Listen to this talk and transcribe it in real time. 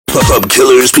Pub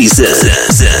Killers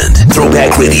present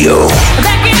Throwback Radio.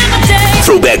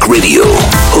 Throwback Radio,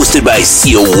 hosted by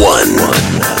CO1.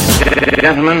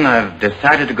 Gentlemen, I've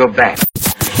decided to go back.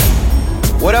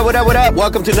 What up, what up, what up?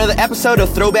 Welcome to another episode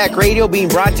of Throwback Radio being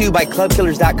brought to you by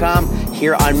ClubKillers.com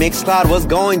here on Mixcloud. What's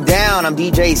going down? I'm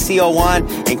DJ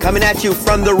CO1 and coming at you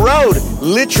from the road,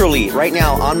 literally right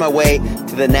now on my way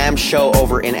to the NAMM show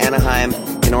over in Anaheim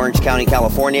in Orange County,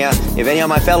 California. If any of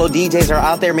my fellow DJs are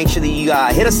out there, make sure that you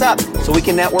hit us up so we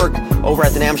can network over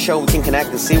at the NAMM show. We can connect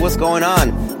and see what's going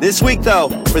on. This week, though,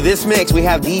 for this mix, we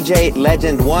have DJ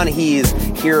Legend 1. He is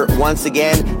here once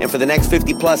again, and for the next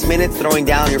 50 plus minutes, throwing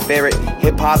down your favorite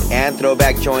hip-hop and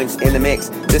throwback joints in the mix.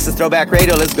 This is Throwback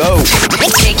Radio. Let's go.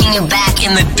 Taking you back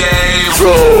in the day.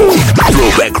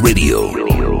 Throwback Radio.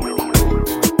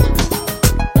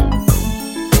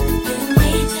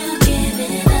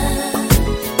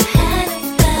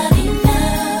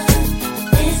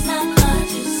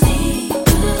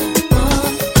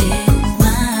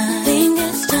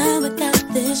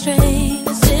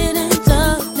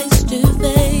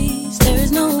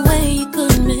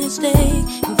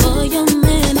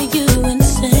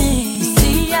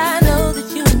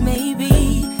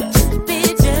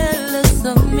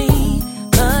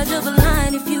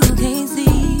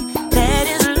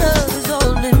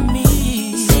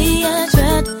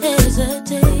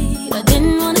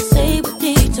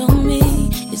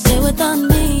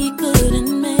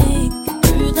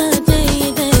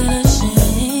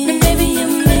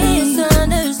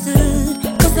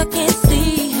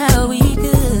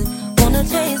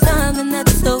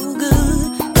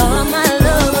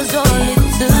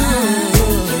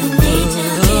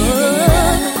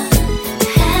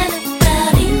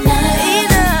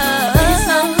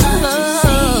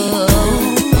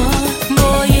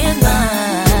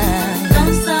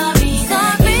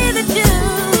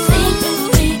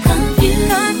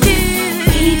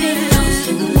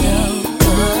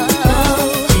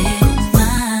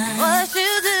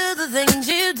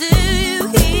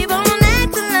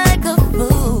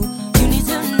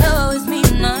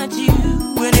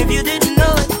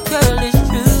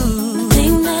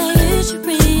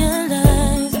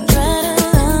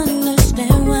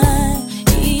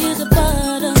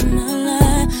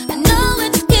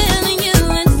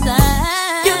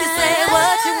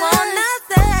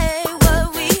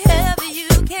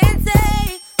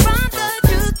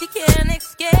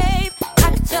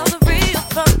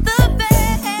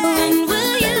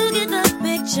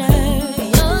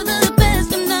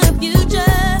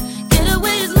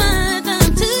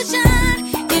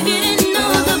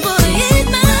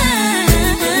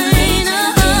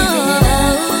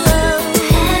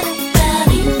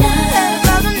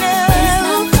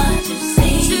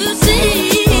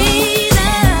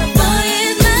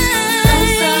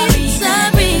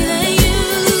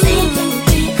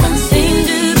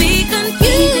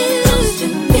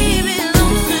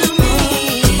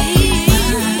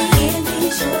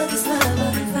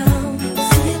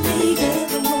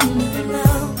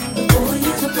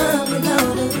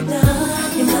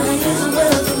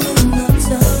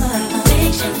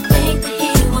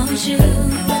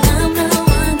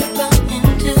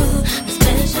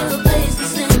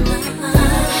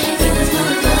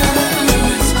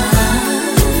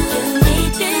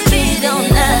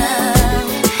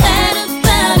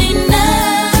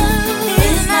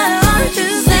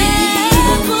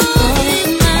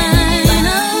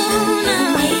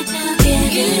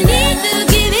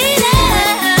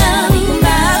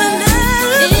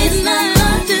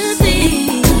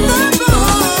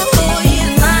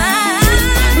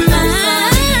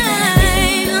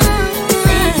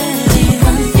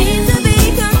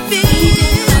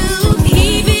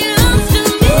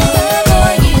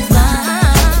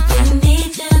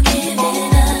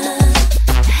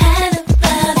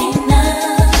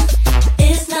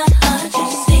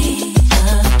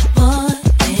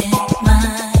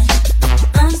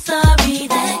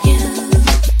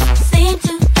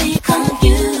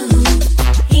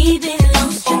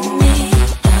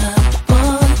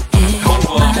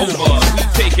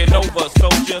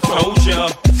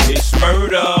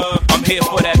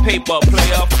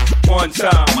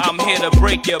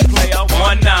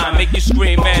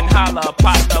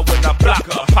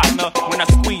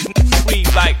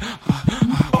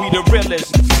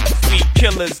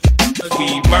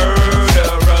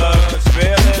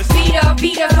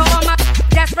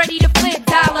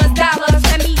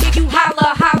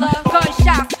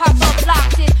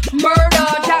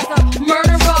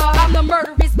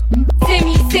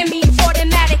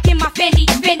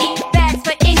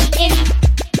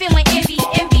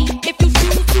 If you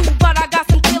choose to, but I got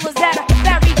some killers that'll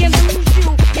bury and lose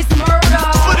you. It's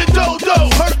murder.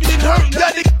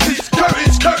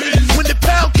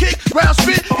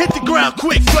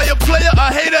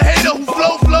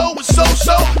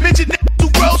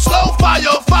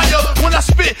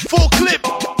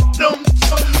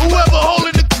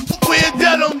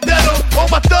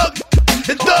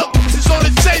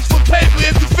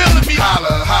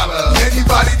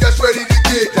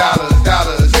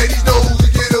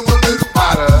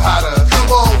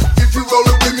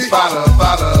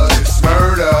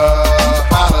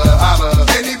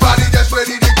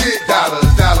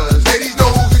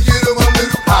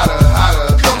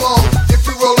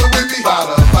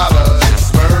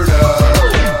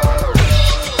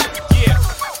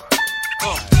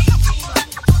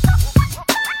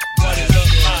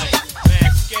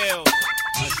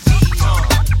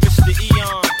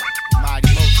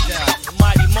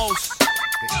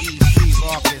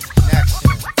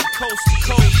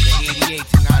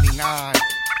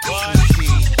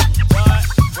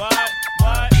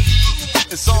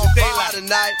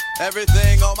 tonight.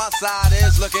 Everything on my side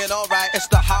is looking alright. It's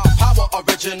the high power,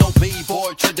 original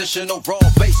B-boy, traditional raw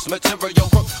bass material,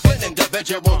 Brooklyn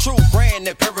individual, true grand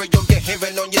imperial. You're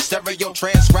hearing on your stereo,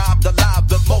 transcribed alive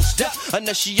the most death.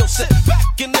 Initial, sit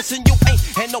back and listen. You ain't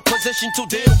in no position to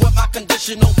deal with my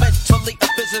conditional, mentally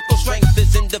and physical strength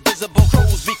is indivisible.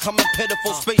 Crews becoming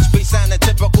pitiful, speech be sounding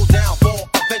typical. Down for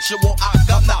eventual,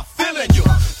 I'm not feeling you.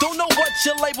 Don't know what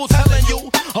your label telling you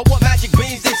or what magic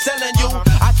beans they selling you.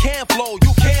 I can't flow,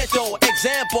 you can't though.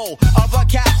 Example of a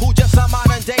cat who just a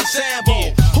modern day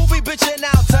sample. Who be bitching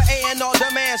out to A&R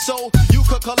demand so you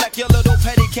could collect your little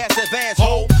petty cash advance.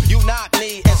 Ho, you knock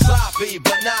me and sloppy,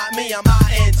 but not me. I'm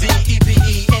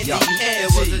INDEPENDENT.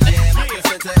 It was a jam at the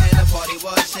center and the party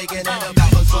was shaking and the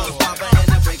bubbles was popping and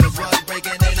the breakers was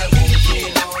breaking and the boom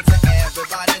came on to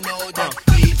everybody know that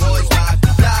B-boys rock.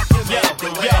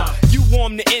 You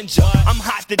warm to injure, I'm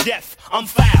hot to death, I'm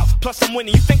foul, plus I'm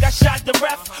winning. You think I shot the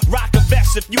ref? Rock a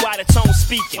vest if you out of tone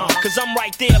speaking, cause I'm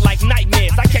right there like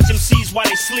nightmares. I catch MCs while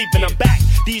they sleeping, I'm back.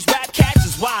 These rap cats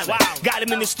is wild. Got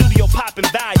them in the studio popping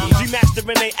volumes,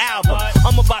 remastering their album.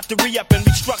 I'm about to re-up and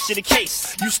restructure the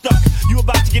case. You stuck, you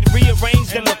about to get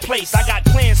rearranged and replaced. I got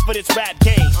plans for this rap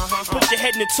game. Put your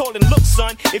head in the toilet and look,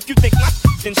 son. If you think my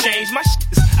done changed, my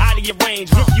is out of your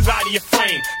range, rip you out of your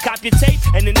frame. Cop your tape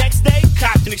and the next day,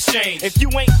 cop an exchange. If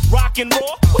you ain't rockin'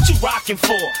 raw, what you rockin'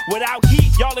 for? Without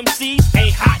heat, y'all MCs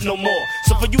ain't hot no more.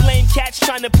 So for you lame cats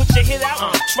trying to put your hit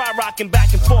out, try rockin'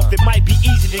 back and forth. It might be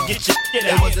easy to get your shit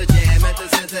out. It was a jam at the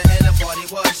center and the party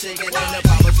was shaking and the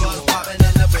poppers was popping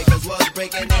and the breakers was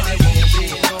breaking and it won't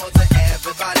be on to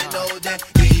everybody know that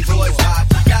B-boys rock.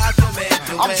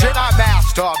 I'm Jedi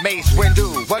Master, Mace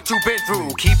Windu. What you been through?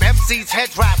 Keep MC's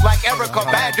heads wrapped like Erica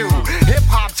Badu. Hip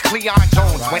hop's Cleon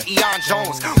Jones. When Eon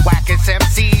Jones whackers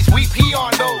MCs, we pee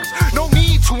on those. No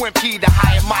need to impede the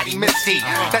high and mighty Misty.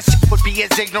 That shit would be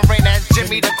as ignorant as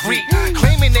Jimmy the Greek,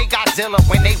 claiming they Godzilla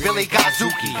when they really got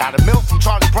Zuki. Got a milk from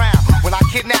Charlie Brown when I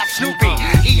kidnapped Snoopy.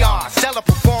 Eon, stellar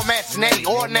performance, in any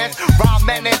ordinance, rhyme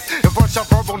menace, diverse a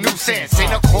verbal nuisance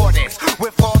in accordance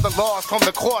with all the laws from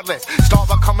the cordless.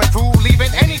 Starver coming through,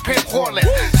 leaving any pin portless.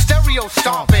 Stereo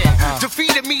stomping,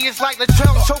 defeated me is like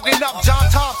Latrell choking up John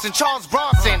Thompson. Charles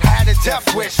Bronson had a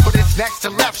death wish for this next to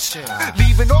left shit,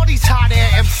 leaving all these hot air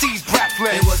MCs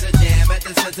breathless. It was a jam at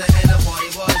the center and the party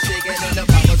was shaking and the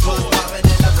poppers was popping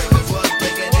and the breakers was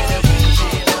breaking and it won't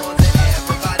be on to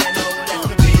everybody know that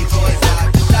the B-boys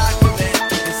rock. Document,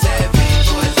 it said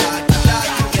B-boys rock.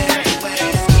 Document,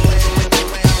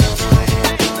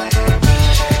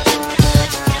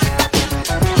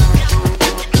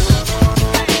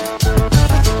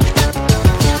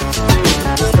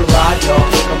 It's the ride, y'all.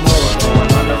 Come on,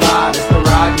 going on the ride. It's the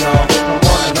ride, y'all. Come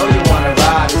on, I know you wanna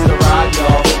ride. It's the ride,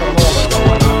 y'all. Come on,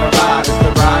 going on the ride. It's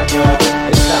the ride, y'all.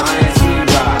 It's the INC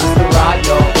ride. It's the ride,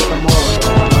 y'all. Come on,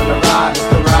 going on the ride. It's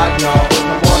the ride, y'all.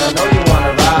 Come on, I know you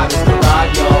wanna ride. It's the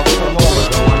ride, y'all. Come on,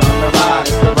 going on the ride.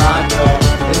 It's the ride, y'all.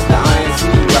 It's the INC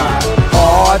ride.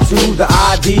 R to the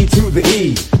I, D to the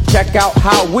E. Check out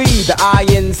how we, the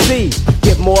INC,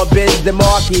 get more biz than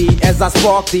Marky as I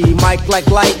spark the mic like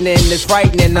lightning. It's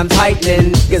frightening, I'm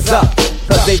tightening niggas up,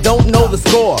 cause they don't know the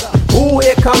score. Ooh,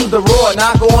 here comes the roar,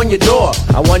 knock on your door.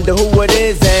 I wonder who it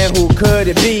is and who could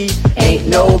it be? Ain't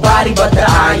nobody but the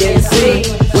INC.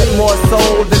 With more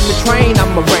soul than the train,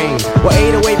 I'm a rain. Well,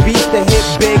 808 beats the hit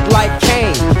big like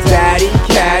Kane. Daddy,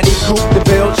 caddy, coupe the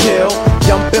bill, chill.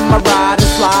 Jump in my ride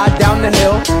and slide down the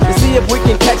hill to see if we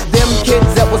can catch them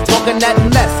kids that was talking that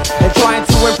mess and trying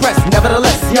to impress.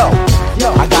 Nevertheless, yo,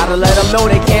 I gotta let them know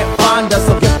they can't find us,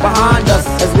 so get behind us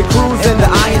as we cruise in the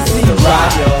INC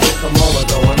ride. Yo, come on, we're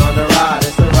going on the ride.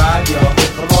 It's the ride, yo.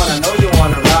 Come on, I know you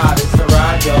wanna ride. It's the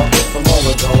ride, yo. Come on,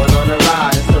 we're going on the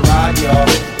ride. It's the ride, yo.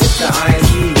 It's the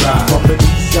INC ride. From the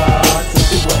east side to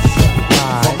the west side,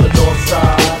 from the north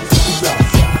side to the south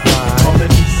side, from the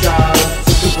east side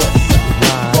to the west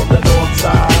side, from the north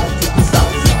side to the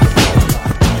south side.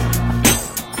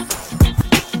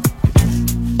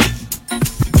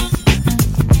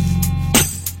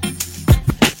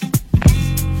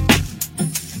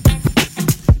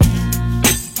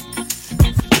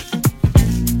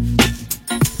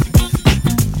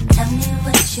 Tell me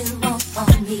what you want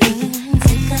from me.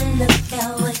 Take a look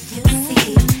at what you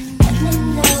see. Let me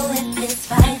know if it's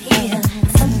right here.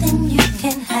 Something you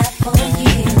can have for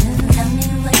years. Tell me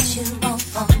what you want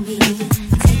from me.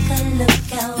 Take a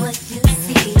look at what you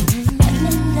see. Let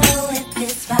me know if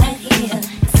it's right here.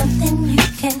 Something you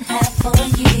can have for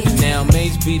years. Now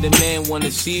Mace B be the man,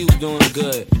 wanna see you doing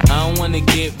good. I don't wanna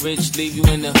get rich, leave you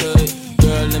in the hood.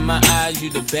 Girl, in my eyes, you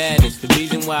the baddest. The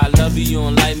reason why I love you, you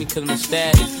don't like me cause my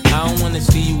status. I don't wanna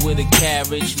see you with a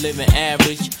carriage, living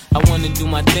average. I wanna do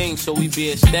my thing so we be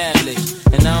established.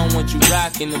 And I don't want you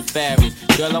rocking the fabric.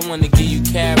 Girl, I wanna give you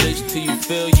carriage till you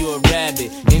feel you a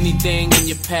rabbit. Anything in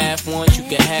your path, once you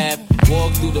can have.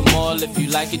 Walk through the mall, if you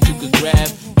like it, you could grab.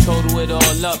 Total it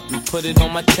all up and put it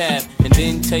on my tab. And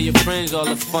then tell your friends all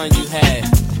the fun you had.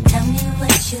 Tell me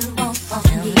what you want from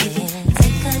me.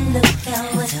 Take a look at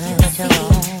what you see.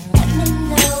 Let me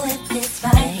know if it's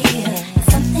right here.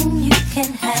 Something you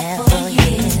can have for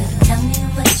years. Tell me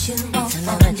what you want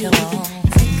from me.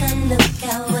 Take a look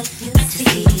at what you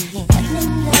see. Let me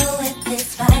know if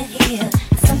it's right here.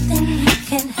 Something you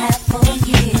can have for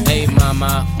years. Hey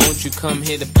mama, won't you come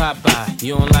here to Popeye?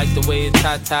 You don't like the way the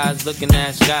tatas looking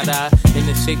at Scott. In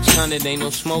the 600 ain't no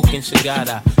smoking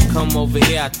cigar. Come over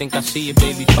here, I think I see your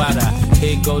baby father.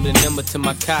 Here go the number to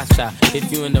my casa. If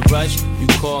you in a rush, you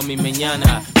call me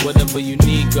mañana. Whatever you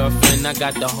need, girlfriend, I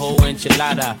got the whole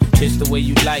enchilada. Just the way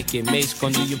you like it, mate's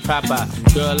gon' do you proper.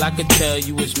 Girl, I could tell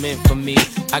you was meant for me.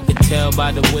 I could tell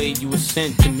by the way you was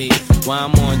sent to me. While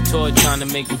I'm on tour trying to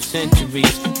make them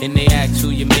centuries. And they ask who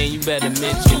your man, you better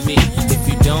mention me. If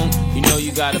you don't, you know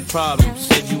you got a problem.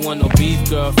 Said you want no beef,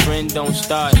 girlfriend, don't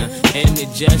start now. And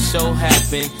it just so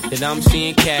happened that I'm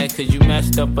seeing cat cause you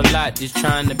messed up a lot just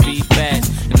trying to be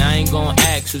fast. And I ain't gon'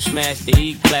 ask who smashed the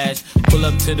E-Class. Pull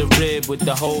up to the rib with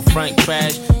the whole front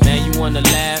crash. Now you wanna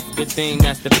laugh, good thing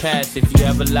that's the past. If you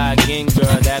ever lie again,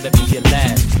 girl, that'll be your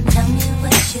last. Tell me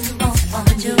what you want from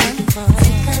me.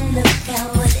 Take a look at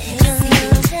what you see.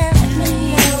 Let me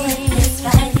know if it's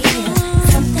right here.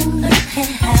 Something you can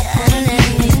have for me.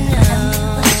 Tell me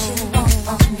what you want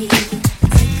from me.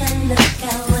 Take a look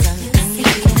at what you see.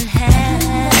 Let me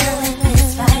know if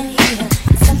it's right here.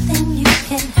 Something you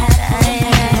can have for me.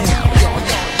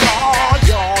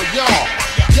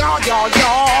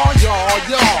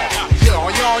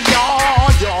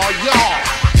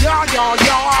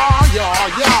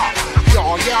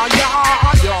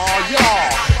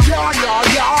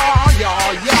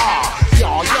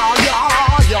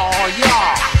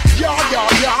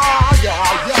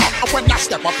 When I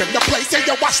step up in the place and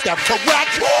yo, I step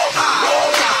correct.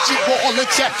 Got you all in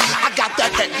check. I got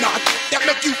that head nod that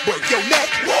make you break your neck.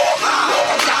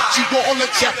 I got you all in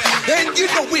check. And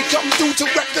you know we come through to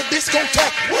wreck the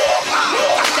discotheque.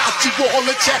 I got you all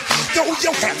in check. Throw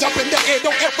your hands up in the air,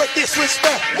 don't ever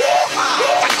disrespect.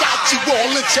 I got you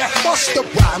all in check. Bust the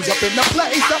rhymes up in the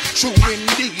place. True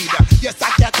indeed. Yes, I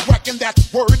get wrecking that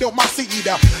word on my seed.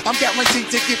 I'm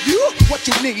guaranteed to give you what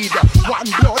you need. One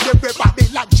blood, everybody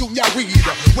like Junior Reed.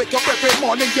 Wake up every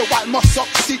morning, yo, I must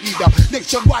succeed.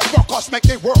 Nationwide rockers make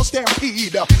the world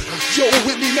stampede. Yo,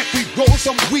 Willie, make we roll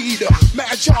some weed.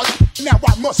 Mad charge, now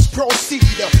I must proceed.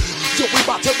 Yo, we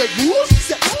about to make moves,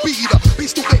 set speed.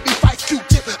 Beast to baby fight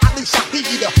Q-tip, Ali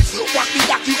Shaheed. Watch me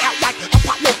knock you out like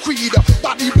Apollo Creed.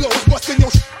 Body blows, busting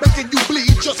your making you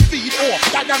bleed. Just feed off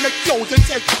dynamic flows and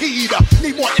take heed.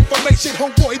 Need more information,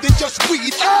 homeboy, than just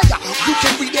read. You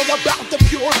can read all about the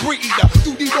pure breed.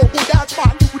 Do the robo dance,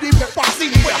 man, do the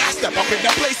proceed. When I step up in the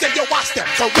place, and yo, I step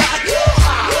correct.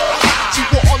 I got you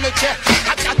all in check.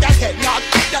 I got that head nod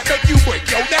that make you break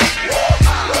your neck.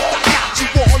 I got you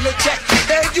all in check.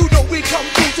 And you know we come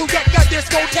through to get the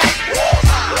discotheque.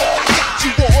 I got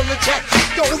you all in check.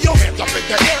 Throw your hands up in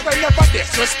the air and never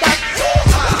disrespect.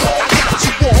 I got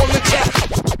you all in check.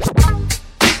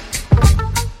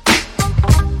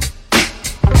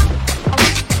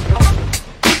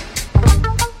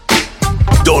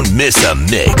 Don't miss a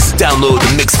mix. Download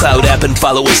the Mixcloud app and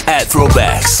follow us at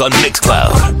Throwbacks on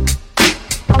Mixcloud.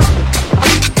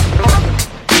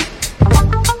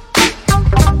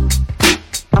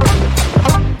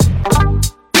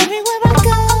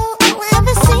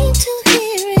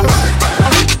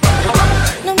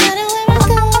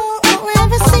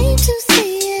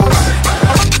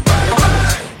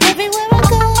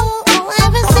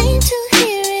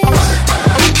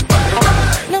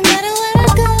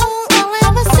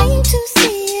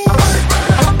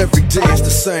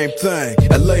 Same thing,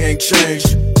 LA ain't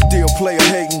changed. Still player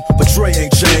hating, but Dre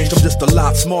ain't changed. I'm just a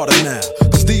lot smarter now.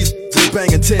 Cause these is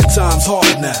banging 10 times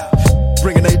harder now.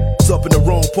 Bringing they up in the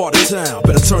wrong part of town.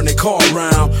 Better turn their car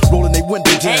around, rolling their window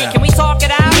down. Hey, can we talk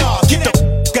it out? Get the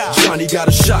out. Johnny got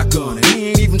a shotgun and he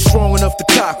ain't even strong enough to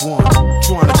cock one.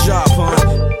 Trying to job, huh?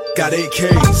 Got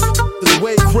AKs. It's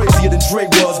way crazier than Dre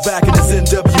was back in his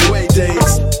NWA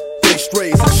days. They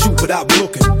strays and shoot without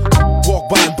looking. Walk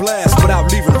by and blast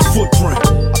without leaving a footprint.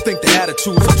 I think the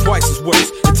attitudes are twice as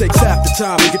worse. It takes half the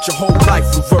time to get your whole life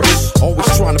reversed. Always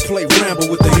trying to play Rambo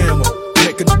with the ammo.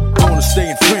 Make like a wanna stay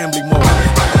in family mode.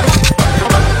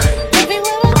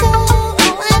 Everywhere I go,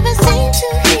 all I ever seem to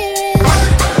hear is,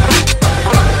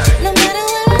 no matter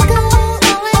where I go,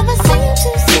 all I ever seem to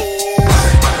see is,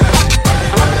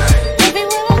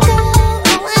 everywhere I go,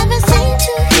 all I ever seem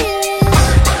to hear is,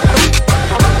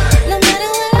 no matter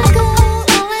where I go,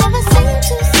 all I ever seem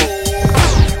to see is.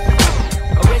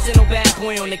 Original bad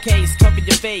boy on the case, covered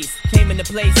your face. Came into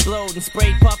place, blowed and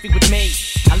sprayed puffy with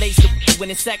mace. I laced the when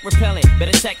it's sec repellent,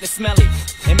 better check to smell it.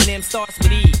 Eminem starts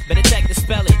with E, better check to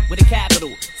spell it with a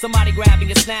capital. Somebody grabbing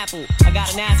a Snapple, I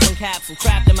got an aspirin capsule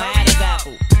trapped in my Adam's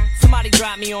apple. Somebody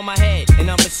dropped me on my head, and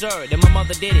I'm for sure that my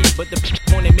mother did it, but the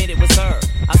won't admit it was her.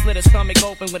 I slit her stomach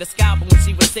open with a scalpel when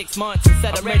she was 6 months and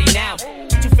said, I'm ready now.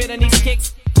 You feeling these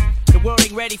kicks? The world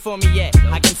ain't ready for me yet,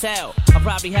 I can tell. I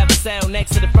probably have a cell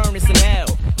next to the furnace in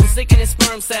hell. I'm sicker than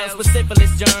sperm cells with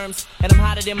syphilis germs, and I'm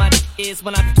hotter than my is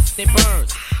when it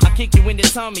burns. I kick you in the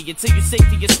tummy until you sick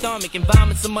to your stomach and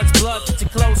vomit so much blood that your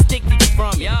clothes stick to you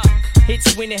from it. Hit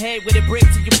you in the head with a brick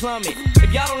till you plummet.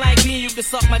 If y'all don't like me, you can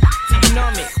suck my till you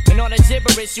numb it. And all that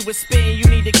gibberish you was spitting, you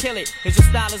need to kill it. Cause your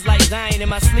style is like dying in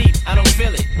my sleep, I don't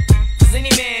feel it. Cause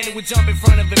any man that would jump in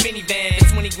front of a minivan for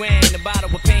 20 grand and a bottle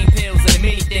with pain pills and a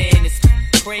mini thing, it's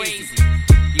crazy.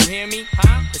 You hear me?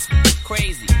 Huh? It's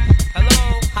crazy.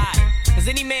 Hello? Hi. Cause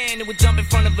any man that would jump in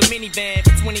front of a minivan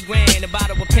for 20 grand, a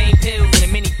bottle with pain pills and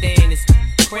a mini thing, it's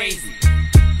crazy.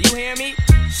 You hear me?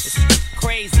 It's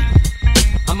crazy.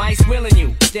 I'm ice grilling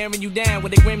you, staring you down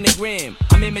with a grim to grim.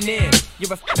 I'm Eminem,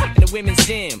 you're a in the women's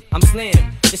gym. I'm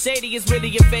Slim. The shady is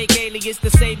really a fake alias to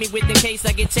save me with in case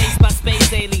I get chased by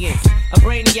space aliens. A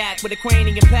brainiac with a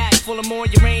cranium pack full of more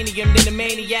uranium than a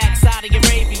maniac Saudi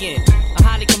Arabian. A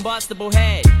highly combustible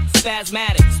head,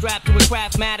 spasmatic, strapped to a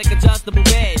Craftmatic adjustable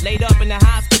bed. Laid up in the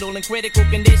hospital in critical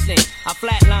condition. I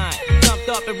flatlined, jumped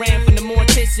up and ran from the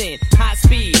mortician. High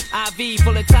speed, IV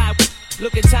full of Thai.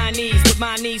 Looking Chinese with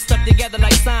my knees stuck together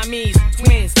like Siamese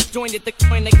twins. Joined at the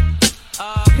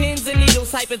pins and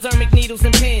needles, hypodermic needles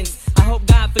and pins. I hope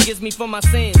God forgives me for my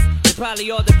sins. It probably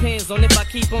all depends on if I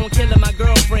keep on killing my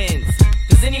girlfriends.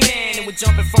 Cause any man that would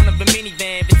jump in front of a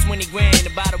minivan for 20 grand, a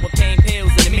bottle of pain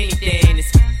pills and a mini thing,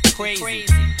 it's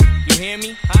crazy. You hear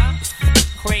me? Huh? It's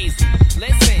crazy.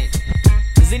 Listen.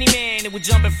 Cause any man that would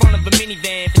jump in front of a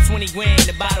minivan for 20 grand,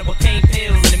 a bottle of pain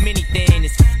pills and a mini thing,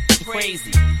 it's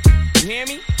crazy. You hear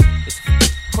me? It's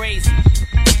crazy.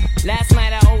 Last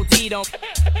night I OD'd on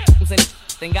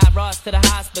then got rushed to the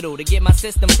hospital to get my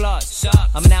system flushed.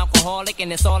 I'm an alcoholic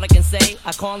and that's all I can say.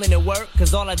 I call in to work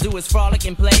cause all I do is frolic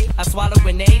and play. I swallow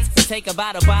grenades and take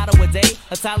about a bottle a day.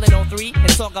 A Tylenol 3 and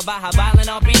talk about how violent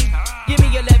I'll be. Give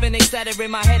me 11 etc.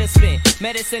 in my head a spin.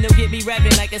 Medicine will get me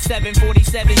revving like a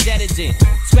 747 jet engine.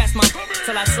 Scratch my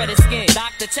till I shred his skin.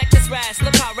 Doctor, check this rash,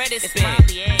 look how red it's been.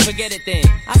 Forget it then.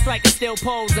 I strike a still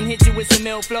pose and hit you with some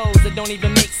ill flows that don't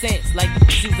even make sense. Like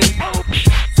using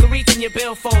so reach in your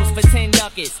billfolds for 10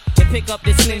 ducats and pick up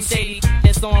this Slim Shady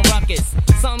that's on ruckus.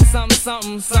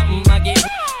 Something. I get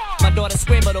my daughter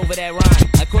scribbled over that rhyme.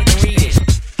 I couldn't read it.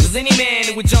 Cause any man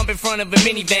that would jump in front of a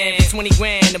minivan for 20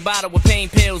 grand, a bottle with pain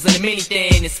pills and a mini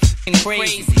thing, it's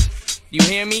crazy. You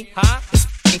hear me? Huh?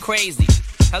 It's crazy.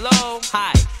 Hello?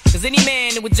 Hi. Cause any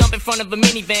man that would jump in front of a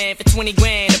minivan for 20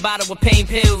 grand, a bottle with pain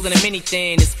pills and a mini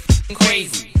thing, it's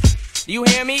crazy. You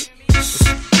hear me? It's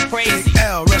crazy.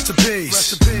 L, rest in peace.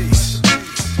 Rest in peace.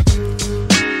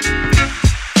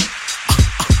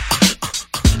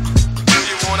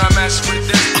 You wanna mess with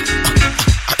this?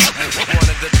 One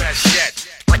of the best yet.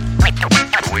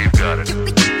 We've got it. You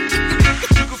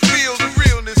can feel the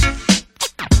realness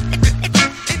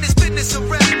in this business of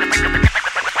rap.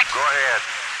 Go ahead.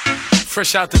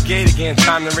 Fresh out the gate again,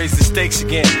 time to raise the stakes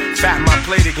again. Fatten my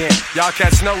plate again. Y'all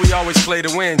cats know we always play to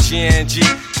win. GNG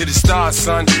to the stars,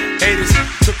 son. Haters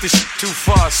took this shit too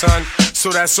far, son. So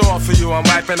that's all for you. I'm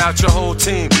wiping out your whole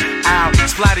team. I'll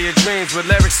splatter your dreams with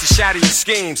lyrics to shatter your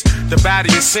schemes. The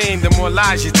badder you seem, the more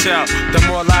lies you tell. The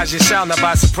more lies you shall. Now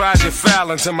by surprise you fell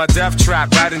into my death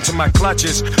trap, right into my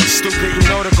clutches. Stupid, you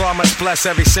know the God must bless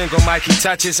every single mic he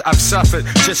touches. I've suffered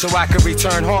just so I can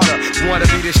return harder. Wanna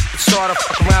be this starter,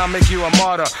 fuck around, make you a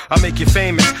martyr. I'll make you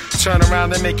famous. Turn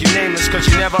around and make you nameless. Cause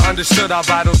you never understood how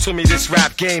vital to me this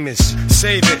rap game is.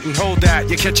 Save it and hold that,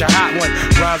 you catch a hot one.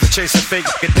 Rhymes to chase a fake,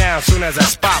 get down soon as I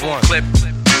spot one. Clip.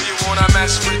 You wanna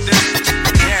mess with this?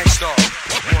 Gangstar,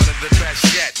 one of the best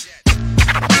yet.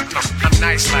 I'm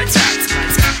nice like that.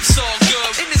 It's all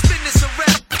good in this business of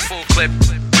rap. Full clip.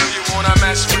 You wanna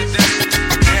mess with this?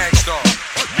 Gangstar,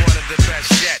 one of the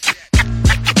best yet.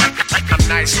 I'm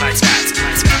nice like that.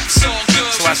 It's all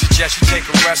good. So I suggest suggest you take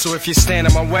a rest. So if you stand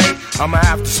in my way, I'ma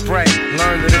have to spray.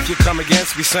 Learn that if you come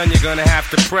against me, son, you're gonna have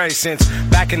to pray. Since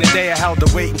back in the day I held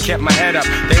the weight and kept my head up.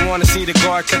 They wanna see the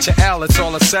guard catch a L, it's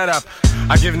all a setup.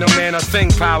 I give no man a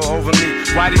thing power over me.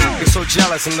 Why these niggas so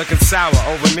jealous and looking sour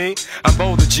over me? I'm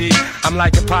bolder, G. I'm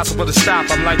like impossible to stop.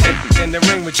 I'm like in the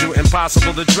ring with you,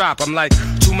 impossible to drop. I'm like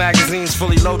 2 magazines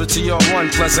fully loaded to your 1.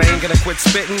 Plus I ain't gonna quit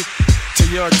spitting till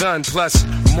you're done. Plus,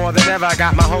 more than ever, I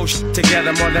got my whole shit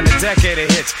together. More than a decade of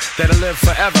hits that'll live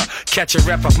forever. Catch a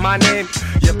rep of my name,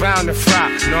 you're bound to fry.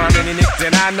 Know how many niggas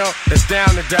that I know that's down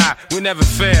to die. We never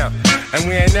fail, and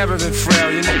we ain't never been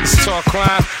frail. You niggas talk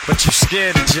crime, but you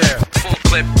scared of jail. Full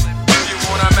clip. You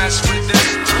wanna mess with this?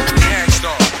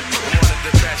 Gangstar, one of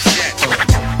the best yet.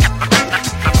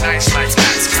 I'm nice like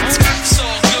that. It's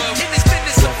all good in this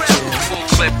business around. Full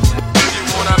clip. You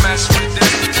wanna mess with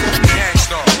this?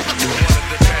 Gangstar, one of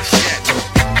the best yet.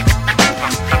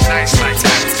 I'm nice like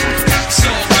that. It's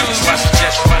all good.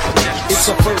 It's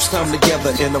our first time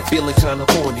together and I'm feeling kinda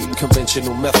horny.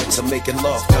 Conventional methods of making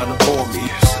love kinda bore me.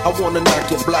 I wanna knock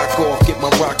your block off, get my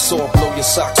rocks off, blow your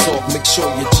socks off, make sure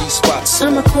your G-spot's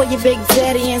I'ma call you Big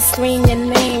Daddy and scream your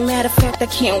name. Matter of fact, I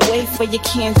can't wait for your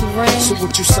candy rain. So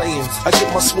what you saying? I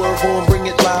get my swerve on, bring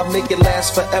it live, make it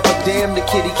last forever. Damn, the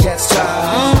kitty cat's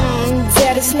tired.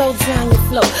 Daddy, slow down your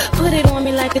flow. Put it on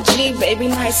me like a G, baby,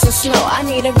 nice and slow. I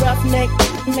need a rough neck,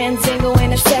 Mandingo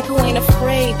and a stack who ain't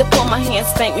afraid to pull my hand,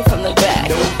 spank me from the back.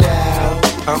 No doubt,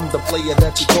 I'm the player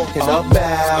that you're talking about.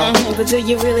 But do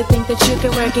you really think that you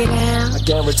can work it out? I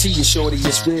guarantee you, shorty,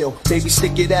 it's real. Baby,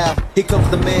 stick it out. Here comes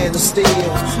the man of steel.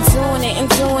 Doing it and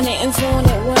doing it and doing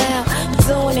it well.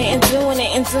 Doing it and doing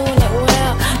it and doing it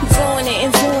well. Doing it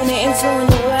and doing it and doing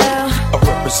it well. I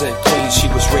represent Queens, she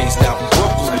was raised out in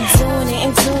Brooklyn. Doing it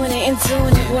and doing it and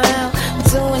doing it well.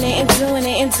 Doing it and doing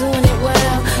it and doing it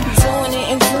well. Doing it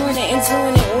and doing it and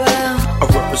doing it well. I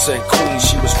represent Queens,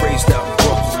 she was raised out in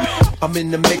Brooklyn. I'm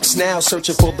in the mix now,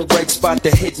 searching for the right spot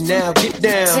to hit now. Get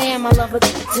down. Damn, I love it.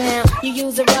 Down. You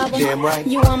use a rubber. Damn right.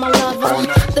 You are my lover.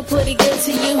 The pretty good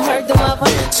to you, heard the mother.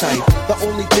 Damn tight. The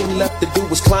only thing left to do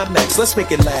is climax. Let's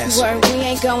make it last. Word, we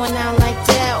ain't going out like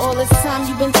that. All this time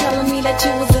you've been telling me that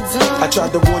you was a dumb. I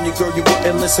tried to warn you, girl, you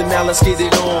wouldn't listen. Now let's get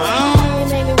it on. You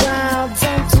made me wild.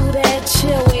 Don't do that.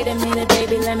 Chill. Wait a minute,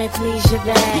 baby. Let me please your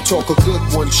back. You talk a good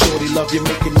one, shorty. Love you,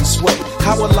 making me sweat.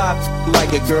 How a lot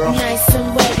like it, girl? Nice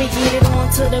and wet. We get it on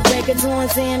to the break of dawn.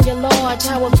 Damn, you're large.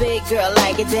 How a big girl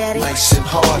like it, daddy? Nice and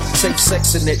hard. Safe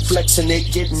sexing it, flexing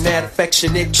it, getting that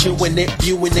affectionate, chewing it,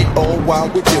 viewing it, all while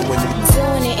we're doing it.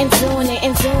 Doing it and doing it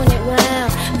and doing it well.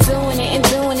 Doing it and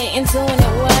doing it and doing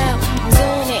it well.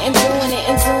 Doing it and doing it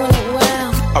and doing it well.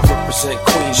 I represent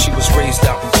Queens, she was raised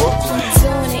out in Brooklyn.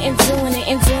 Doing it and doing it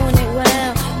and doing it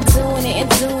well. Doing it and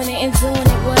doing it and doing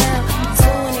it well.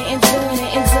 Doing it and doing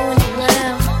it and doing it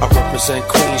well. I represent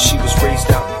Queens, she was raised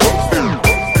out in Brooklyn.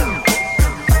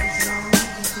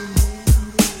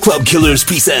 Club Killers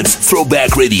presents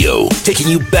Throwback Radio, taking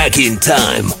you back in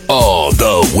time, all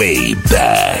the way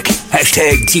back.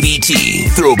 Hashtag TBT,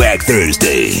 Throwback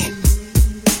Thursday.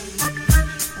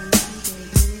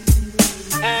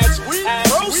 As we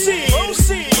proceed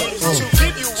to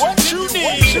give you what you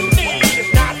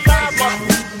need, not five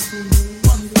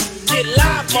get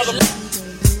live, mother.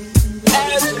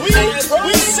 As we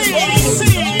proceed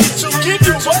to give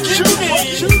you what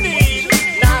you need,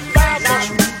 not five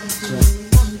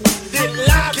get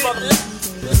live, mother.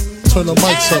 Turn the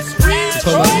mics up.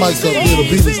 Turn that mic up. Yeah, the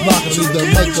beat is knocking. Leave that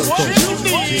mic up though.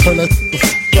 Turn that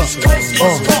up.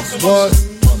 What?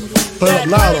 Turn up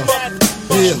louder.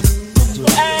 Yeah.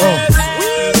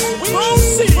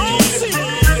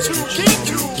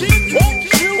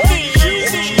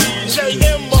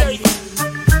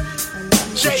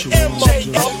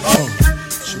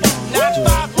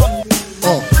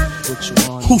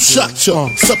 Who shot ya?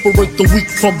 Separate the weak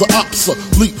from the opsa.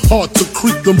 Leap hard to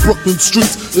creep them Brooklyn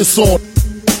streets. It's on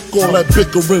all that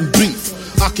bickering beef.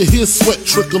 I can hear sweat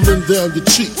trickling down your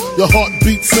cheek. Your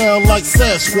heartbeat sound like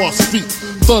Sasquatch feet.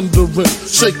 Thundering,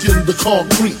 shaking the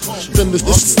concrete. Then it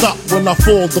stop when I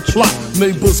fall the plot.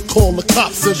 Neighbors call the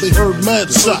cops, said they heard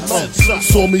mad shots.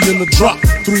 Saw me in the drop,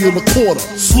 3 1/4.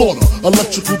 Slaughter,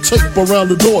 electrical tape around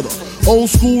the daughter. Old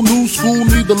school, new school,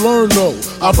 need to learn though.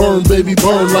 I burn, baby,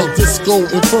 burn like disco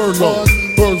inferno.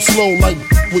 Burn slow like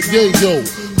with yayo.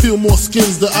 Peel more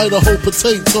skins than Idaho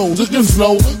potatoes. Niggas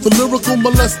know the lyrical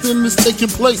molesting is taking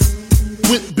place.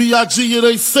 With B.I.G. it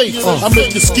ain't safe. I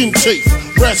make your skin chafe.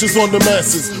 Rashes on the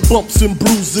masses, bumps and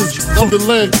bruises. I'm the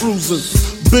Land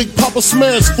Cruisers. Big Papa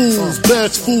smash fools,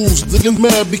 bash fools. Niggas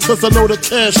mad because I know the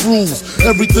cash rules.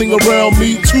 Everything around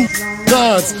me too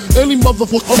nines. Any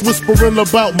motherfucker whispering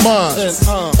about mine.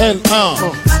 And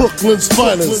I'm Brooklyn's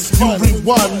finest. You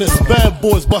rewind this, bad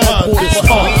boys behind this.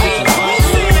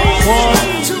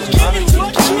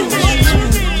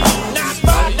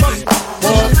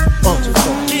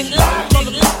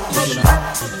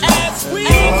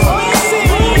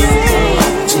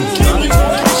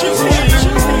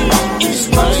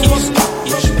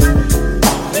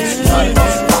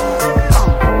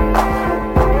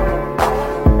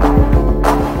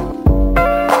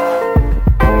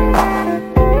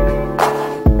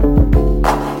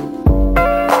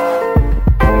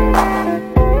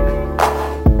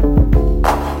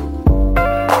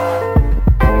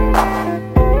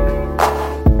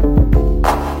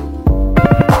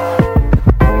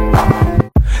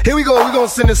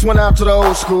 Send this one out to the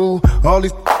old school. All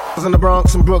these in the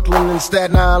Bronx and Brooklyn and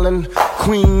Staten Island,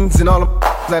 Queens, and all the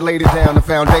that laid it down, the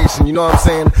foundation, you know what I'm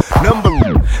saying?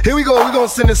 Here we go, we're gonna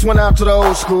send this one out to the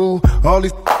old school. All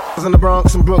these in the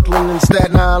Bronx and Brooklyn and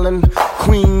Staten Island,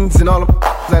 Queens, and all the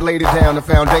that laid it down, the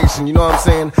foundation, you know what I'm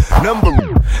saying?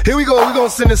 Here we go, we're gonna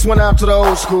send this one out to the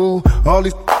old school. All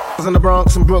these in the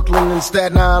Bronx and Brooklyn and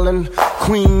Staten Island,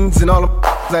 Queens, and all the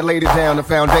that laid it down, the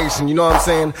foundation, you know what I'm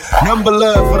saying? Number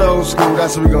love for the old school,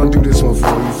 that's what we're gonna do this one for,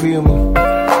 you feel me?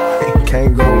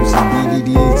 Kangos and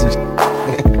DVDs and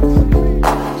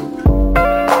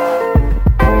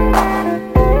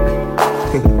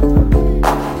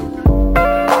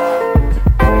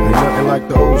Ain't nothing like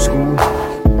the old school.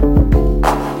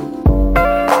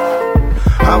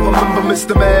 I remember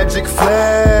Mr. Magic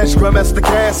Flash, Grandmaster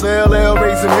Cass, LL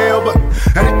raising hell, but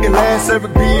I didn't last.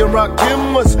 Eric B and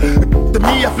Rakim was to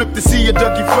me. I flipped to see a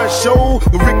Dougie Fresh show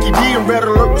with Ricky D and Red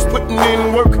Alert was putting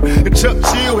in work. And Chuck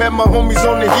Chill had my homies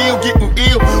on the hill getting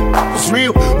ill. It was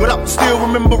real, but I still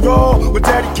remember raw with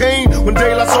Daddy Kane when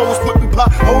De La Soul was putting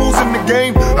potholes in the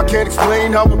game. I can't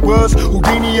explain how it was.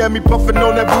 Houdini had me puffing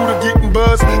on that Buddha getting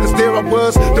buzz. Cause there I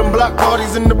was, them block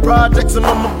parties in the projects and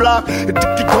on my block. And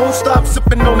Dickie don't stop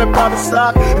sipping on that private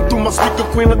stock. And through my speaker,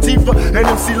 Queen Latifah and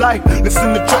MC Light.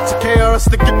 Listen to tracks of KRS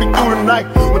to get me through the night.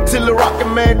 With Tiller Rock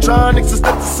and Mantronics, it's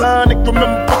that Sonic.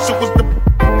 Remember Pusha was the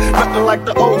nothing like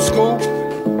the old school.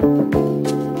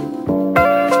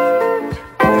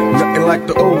 Nothing like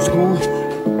the old school.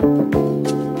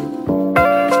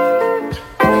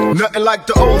 Nothing like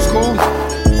the old school.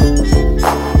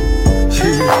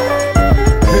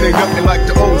 Yeah. It ain't nothing like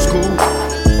the old school.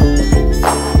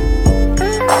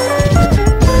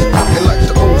 Nothing like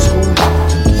the old school.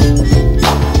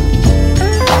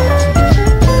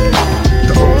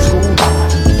 The old school.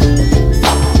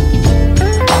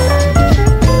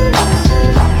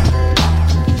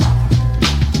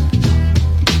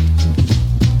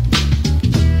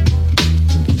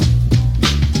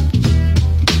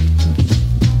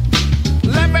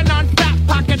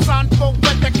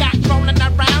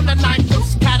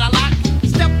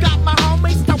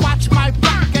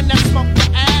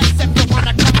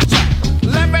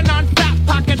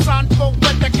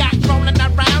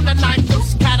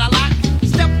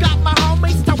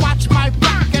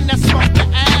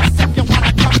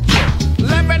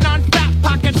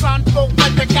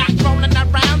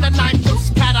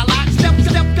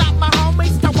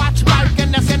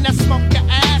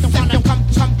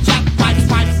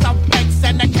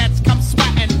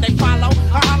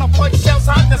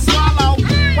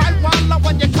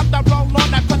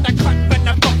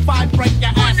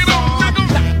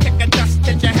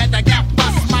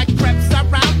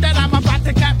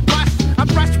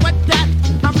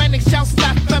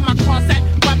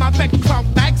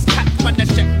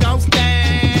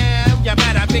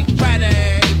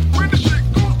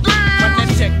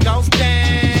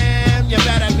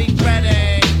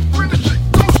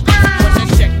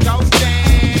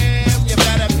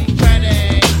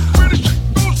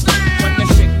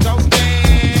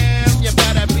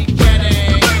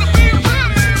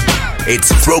 It's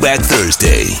Throwback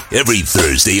Thursday, every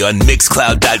Thursday on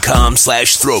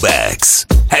Mixcloud.com/throwbacks.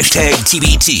 Hashtag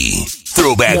TBT,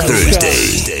 Throwback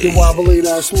Thursday. The wobbly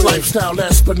ass lifestyle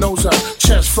Espinosa,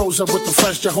 chest frozen with the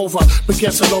fresh Jehovah. But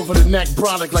guessing over the neck,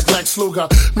 brolic like Lex Luger.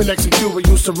 Me next in Cuba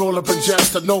used to roll up and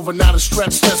just a Nova, not a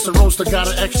stretch test. The roaster got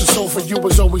an extra sofa. You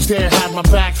was always there, had my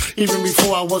back. Even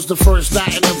before I was the first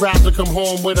Latin to rap to come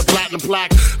home with a platinum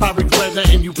plaque. I regret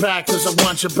letting you back, cause I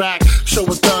want you back. Show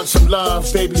a thug some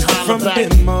love, baby, holla back. From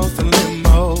demos and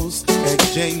limos,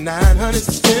 XJ900s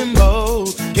and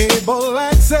Timbos, cable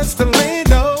access to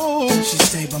Lando. She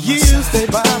stayed by my side. Stay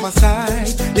by my side.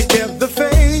 You kept the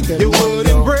faith, you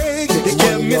wouldn't break. You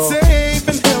kept me safe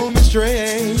and held me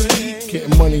straight.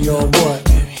 Getting money on what?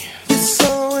 You're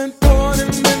so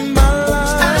important in my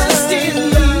life. I still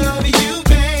love you,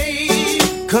 babe.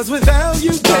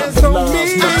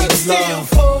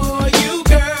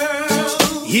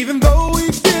 Even though we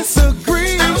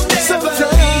disagree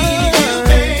sometimes,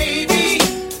 baby.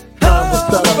 I'll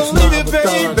never leave you, baby.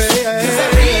 'Cause I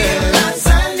realize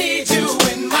I need you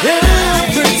in my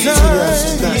life. Every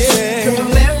time, yeah.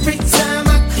 Girl, every time I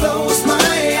close my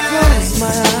eyes,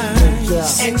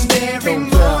 and every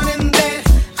morning that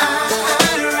I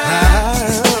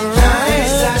rise,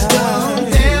 I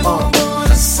don't ever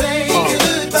wanna say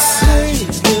goodbye.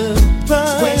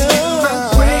 When you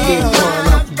break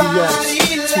my body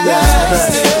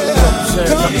lies.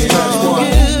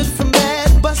 Good from bad,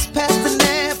 bus past the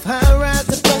nap, high rise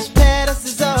to bus pad, us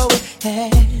is all we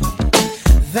had.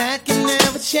 That can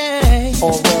never change.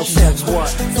 Or else that's what?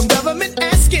 From government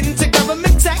asking to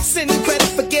government taxing,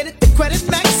 credit forget it, the credit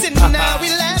maxing. Now we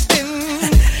laughing.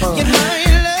 Yet my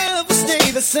love will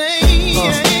stay the same.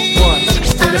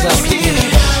 I'm asking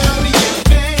about you,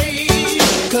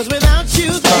 babe. 'Cause without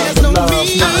you there's no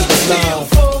me. I feel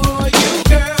for you,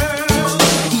 girl.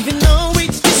 Even though we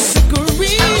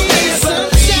disagree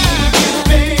sometimes,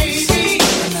 baby.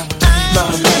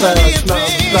 I'm never leave,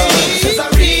 baby. 'Cause I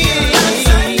realize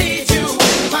I need you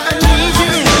in my life.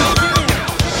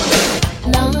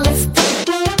 Lost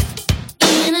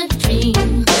in a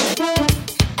dream.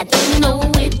 I don't know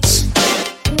which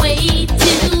way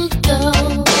to go.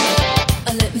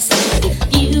 Let me say that if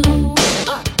you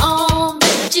are all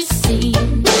that you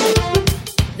seem,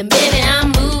 then baby I'm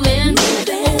moving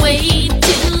way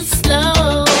too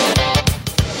slow.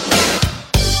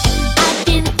 I've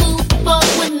been fooled before,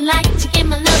 wouldn't like to get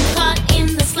my love caught in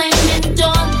the slamming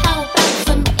door. How about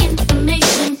some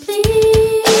information,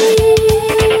 please?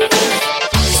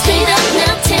 Straight up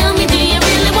now, tell me, do you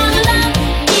really wanna love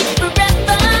me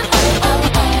forever? Or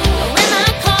am I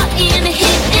caught in a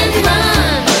hit and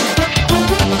run?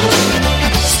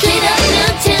 Straight up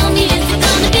now, tell me, is it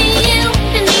gonna be you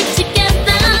and me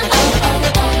together?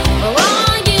 Or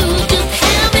are you just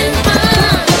having fun?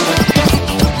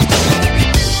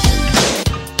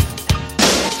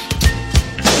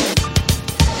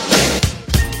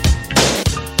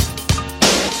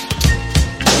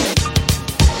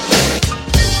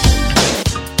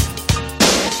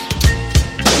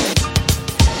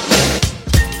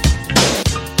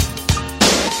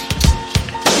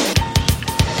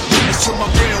 To my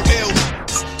real ill,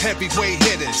 heavyweight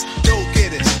hitters,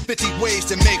 go-getters, 50 ways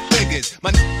to make figures.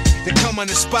 My they come on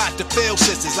the spot to fail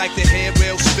sisters, like the hair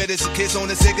rail spitters, the kids on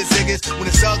the ziggas. When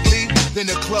it's ugly, then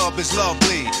the club is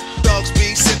lovely. Thugs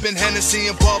be sipping Hennessy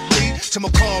and bubbly. To my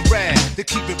comrade, they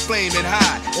keep it flaming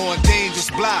hot on dangerous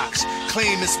blocks,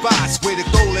 claiming spots where the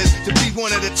goal is to be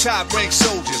one of the top-ranked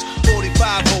soldiers.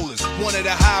 45 holders, one of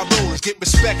the high rollers, get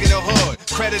respect in the hood.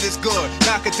 Credit is good,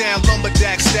 knock it down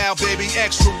lumberjack style, baby,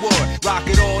 extra wood. Rock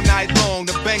it all night long,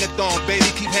 the bang-a-thon, baby,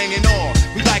 keep hanging on.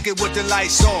 We like it with the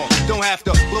lights on, don't have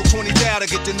to blow 20 down to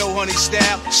get to know honey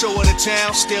style. Show her the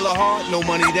town, steal her heart, no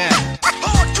money down.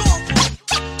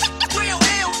 Real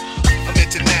ill. I'm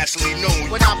internationally known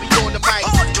When I be on the mic.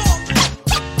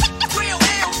 Real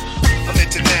ill. I'm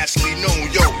internationally known,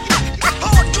 yo.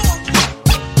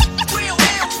 Real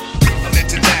ill. I'm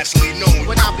internationally known.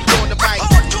 When I be on the mic.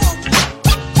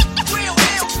 Real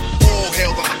ill. All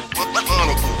hell the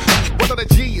honorable. What are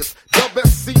the G's?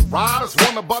 WSC riders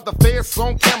wanna buy the feds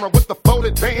on camera with the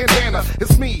folded bandana.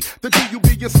 It's me, the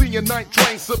D-U-B-U-C and night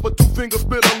train sipper, 2 fingers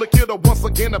spit a lick hitter once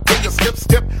again. A finger skip.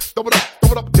 Throw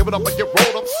it up, give it up, and get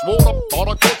rolled up, swole up. Thought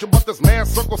I told you about this man,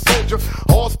 circle soldier.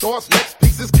 All stars, next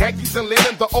pieces, khakis and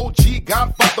linen. The OG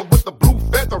Godfather with the blue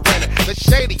feather in it. The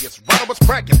shadiest, right was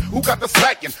cracking. Who got the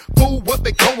slacking? Fool, what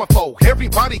they going for?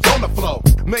 Everybody on the flow.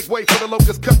 Make way for the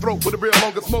locust cutthroat with the real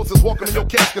longest Moses. Walking in your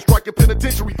casket, striking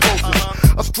penitentiary poses.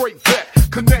 A straight vet,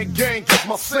 connect gang, get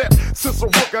my set. Since a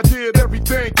rook, I did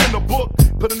everything in the book.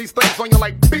 Putting these things on you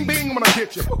like bing bing when I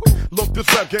hit you. Look, this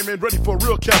rap game ain't ready for a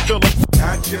real cat fella.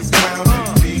 Not just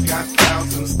clowning, we got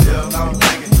thousands still out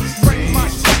making the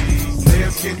streets.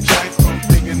 Players get jacked from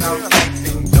thinking out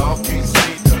acting, dog can't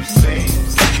see them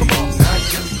scenes. Come on, not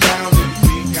just clowning,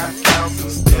 we got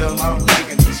thousands still out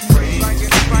making the streets.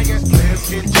 Players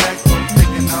get jacked from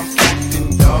thinking out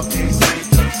acting, dog can't see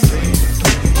them scenes.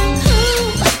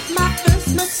 My first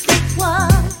mistake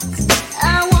was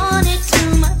I wanted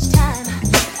too much time.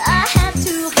 I had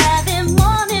to have him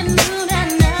morning, noon,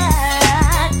 and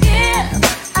night.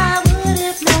 If I would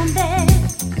have known then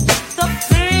the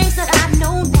things that I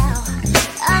know now,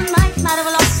 I might not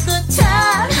have lost the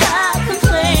time I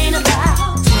complain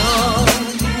about.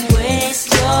 Don't waste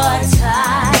your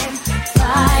time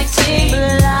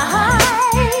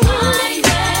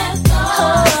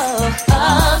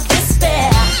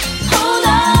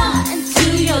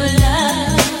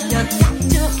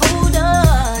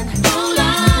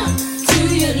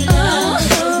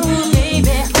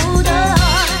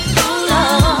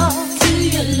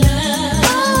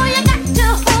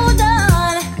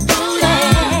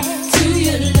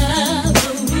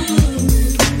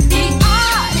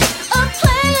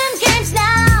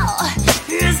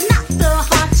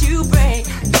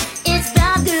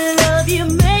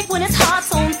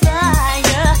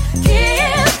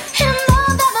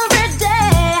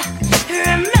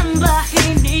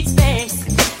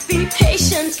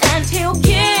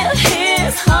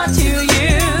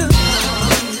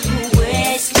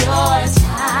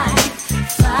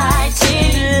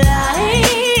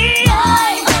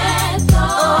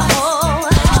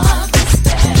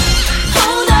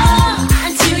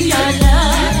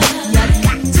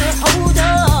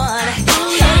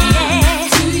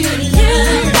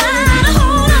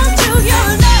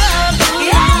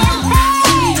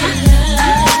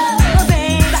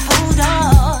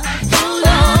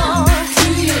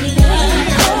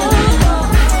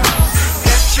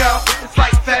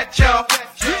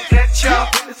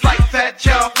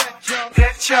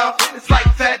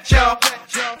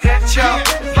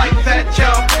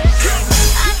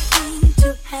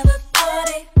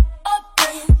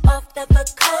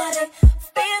body.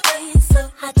 Feeling so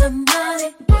hot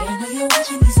tamale. Boy, I know you're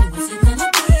watching me, so what's it gonna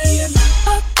be?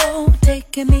 Oh,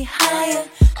 taking me higher.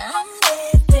 I'm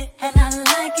with it and I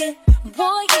like it.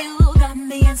 Boy, you got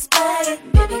me inspired.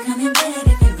 Baby, come and get it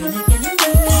if you're really feeling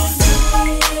good.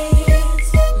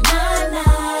 It's my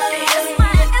night. It's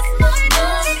my night. No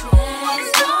stress,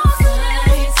 no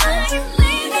stress. I'm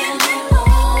leaving it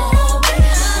all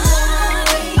behind.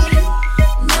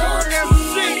 No tears, no time.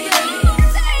 Baby,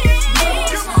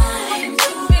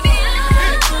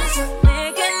 I'm just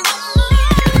making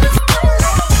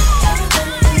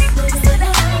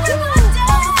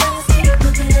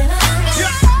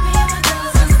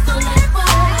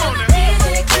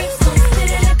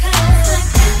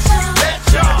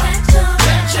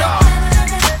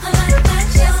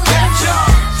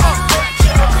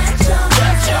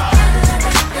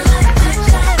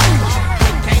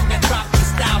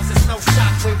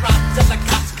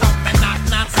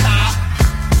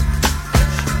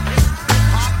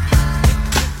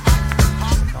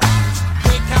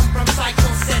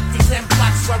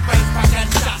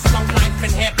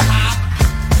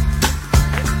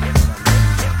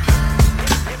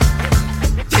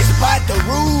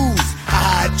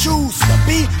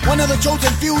one of the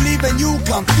chosen few, leaving you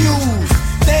confused.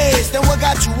 This, then what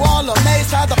got you all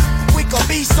amazed? How the we could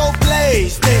be so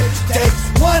blazed? It takes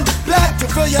one black to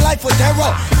fill your life with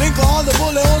terror. Think of all the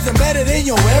bullet holes embedded in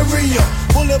your area.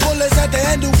 Bullets at the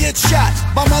end who get shot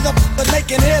by motherfuckers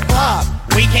making hip hop.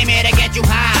 We came here to get you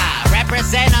high,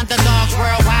 represent underdogs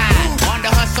worldwide. On the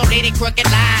hustle, leading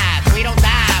crooked lives. We don't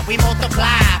die, we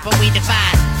multiply, but we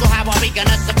divide. So how are we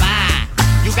gonna survive?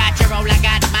 You got your own, I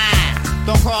got mine.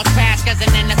 Don't cross paths, cause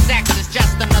an intersex is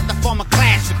just another form of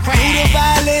class to crash. Through the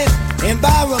violent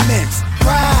environments,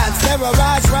 crimes,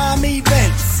 terrorize rhyme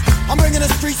events. I'm bringing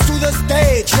the streets to the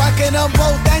stage, rocking them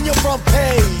both and your front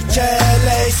page.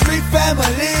 LA street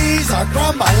families are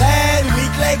from my land, weak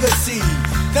legacy.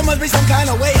 There must be some kind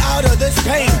of way out of this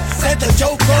pain. Said the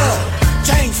Joker,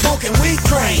 chain smoking weed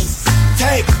trains.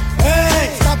 Take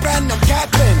aim, stop random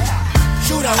capping.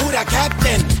 Shoot a who the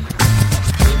captain.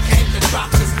 Drop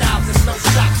the styles, there's no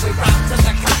shocks. We rock till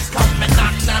the cops come and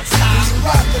knock non-stop. You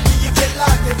rock until you get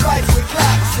locked in fights with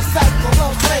clocks. The cycle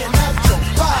won't playing out your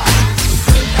vibe.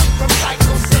 We come from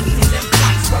psycho cities and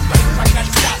blocks where rain like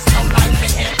gunshots, no life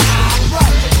in hip-hop. You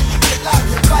rock until you get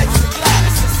locked in fights with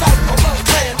clocks. The cycle won't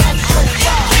playing out your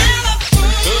vibe.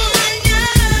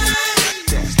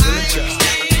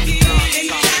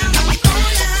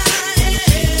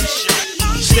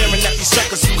 Staring at these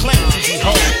suckers who claim to be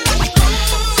home.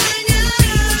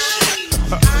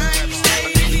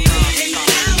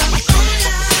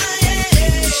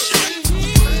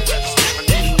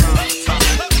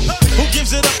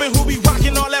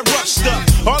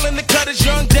 All in the cut is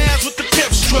young dads with the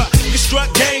pimp strut. You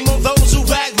struck game on those who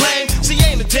act lame. See,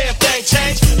 ain't a damn thing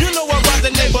changed. You know I ride the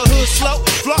neighborhood slow.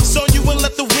 Floss on you and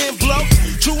let the wind blow.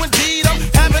 True indeed, I'm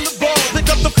having the ball. Pick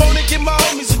up the phone and give my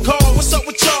homies a call. What's up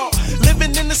with y'all?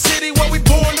 Living in the city where we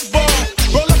born to ball.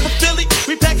 Roll up for Philly,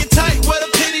 we pack it tight. What a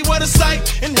pity, what a sight.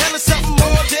 Inhaling something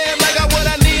more, damn, I got what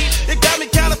I need. It got me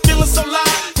kinda feeling so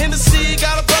live. In the sea,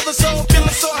 got a brother so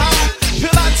feeling so high. Pill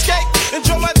out and skate,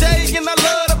 enjoy my day, and I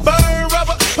love to burn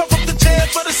rubber. Pump up the jam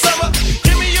for the summer.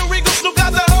 Give me your Regal, Snoop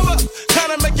got the Hummer.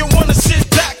 Kinda make you wanna sit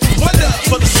back and wonder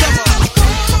for the summer.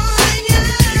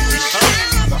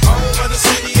 The home of the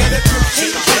city and the crew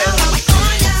chief.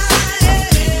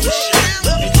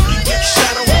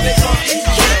 Shadow when they come to you.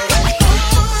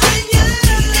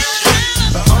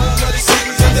 The home of the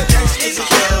cities and the gangsters of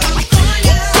love.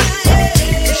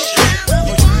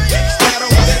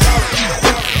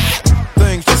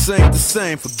 Things just ain't the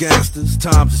same for gangsters.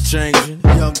 Times is changing.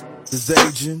 Young is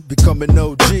aging, becoming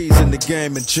OGs in the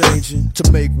game and changing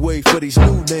to make way for these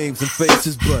new names and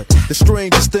faces. But the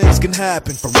strangest things can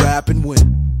happen from rapping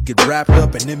when get wrapped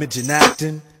up in image and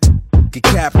acting. Get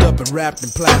capped up and wrapped in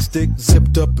plastic,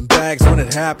 zipped up in bags when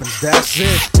it happens, that's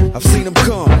it. I've seen them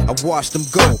come, I've watched them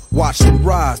go, watched them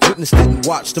rise, witnessed it and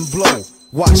watched them blow.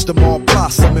 Watched them all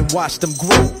blossom and watched them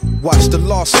grow. Watched the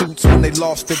lawsuits when they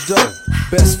lost their dough.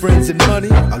 Best friends and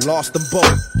money, I lost them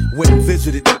both. Went and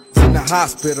visited in the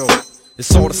hospital.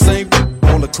 It's all the same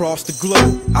all across the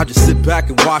globe. I just sit back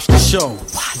and watch the show.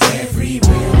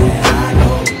 Everywhere that I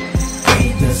go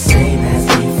ain't the same as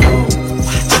before.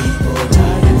 People I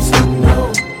used to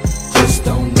know just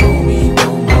don't know me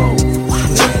no more.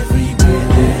 Everywhere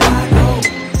that I go,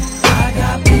 I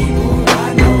got people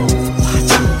I know.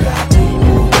 You got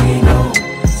people they know,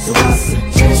 so I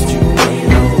suggest you lay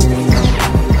low.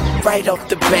 Right off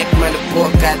the back, man, the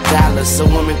boy got dollars, so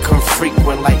women come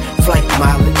frequent like flight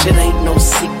mileage. It ain't no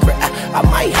secret. I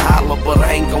might holler, but I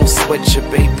I ain't gon' sweat you,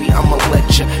 baby. I'ma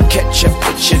let you catch up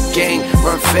with your gang.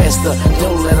 Run faster,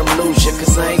 don't let them lose you,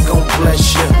 cause I ain't gon'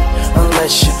 bless you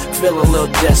unless you feel a little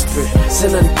desperate.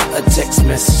 Send a text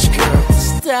message, girl.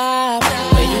 Stop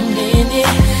the way you need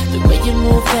it, the way you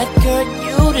move that girl.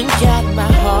 You done got my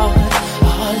heart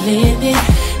all in it,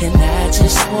 and I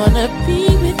just wanna be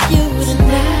with you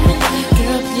tonight.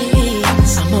 Girl,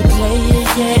 please, I'm a player,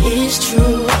 yeah, it's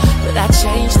true, but I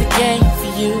changed the game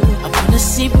for you. I wanna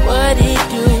see what it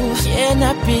do. Can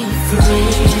I be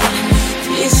free?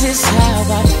 This is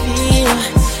how I feel.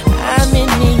 I'm in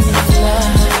need of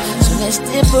love, so let's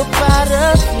dip up out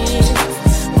of here.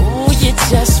 Ooh, you're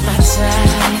just my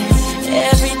type.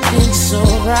 Everything's so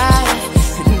right,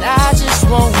 and I just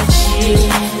want you.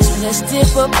 So let's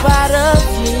dip up out of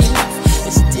here.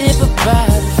 Let's dip up out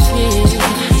of here.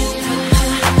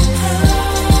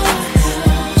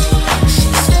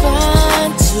 She's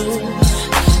fine too,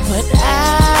 but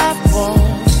I want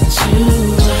you.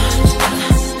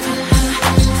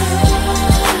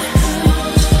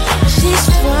 She's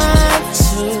fine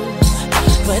too,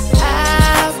 but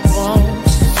I want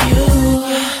you.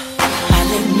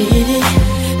 I'll admit it,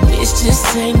 this just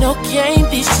ain't no game,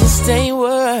 this just ain't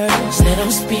words that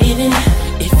I'm speeding.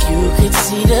 If you could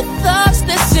see the thoughts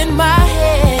that's in my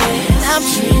head, I'm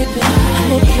tripping,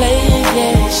 I'm a player,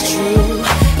 yeah, it's true,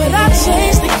 but I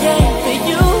changed the game for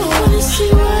you. Wanna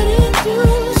see what it do?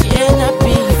 Can I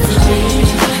be free?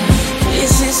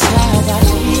 This is how I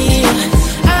feel.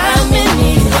 I'm in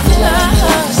need of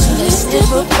love, so let's step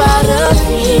up out of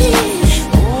here.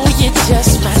 Ooh, you're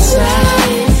just my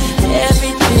type.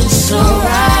 Everything's so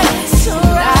right.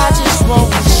 I just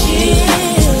want you.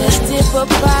 So let's step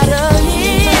up out of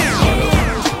here.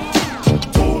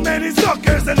 Too many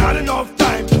suckers and not enough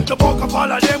time to buck up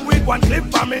all of them with one clip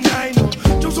from me 9.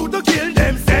 To shoot to kill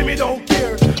them, say me don't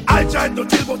care. I tried to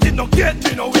kill but it don't get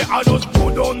me nowhere. I just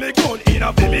put down me gun in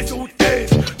a me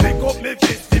suitcase. Pick up me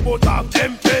fist, the both of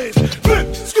them face.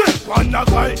 Flip, script, one a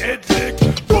guy head lick.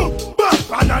 Boom,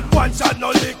 back, and not one shot no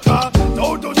liquor.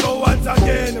 Don't do so once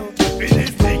again. We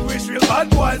distinguish real bad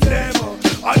boys them.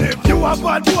 And if you a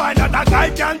bad boy, not a guy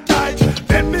can tie.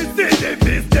 Let me see the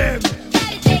fist them.